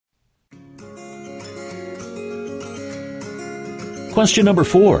Question number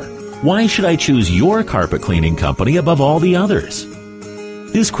 4. Why should I choose your carpet cleaning company above all the others?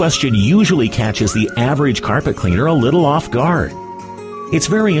 This question usually catches the average carpet cleaner a little off guard. It's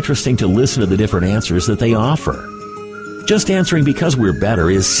very interesting to listen to the different answers that they offer. Just answering because we're better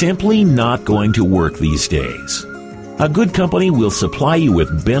is simply not going to work these days. A good company will supply you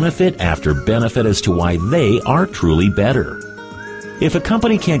with benefit after benefit as to why they are truly better. If a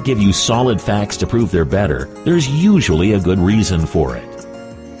company can't give you solid facts to prove they're better, there's usually a good reason for it.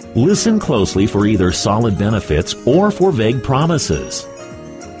 Listen closely for either solid benefits or for vague promises.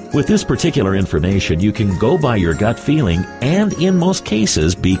 With this particular information, you can go by your gut feeling and, in most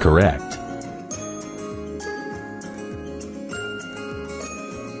cases, be correct.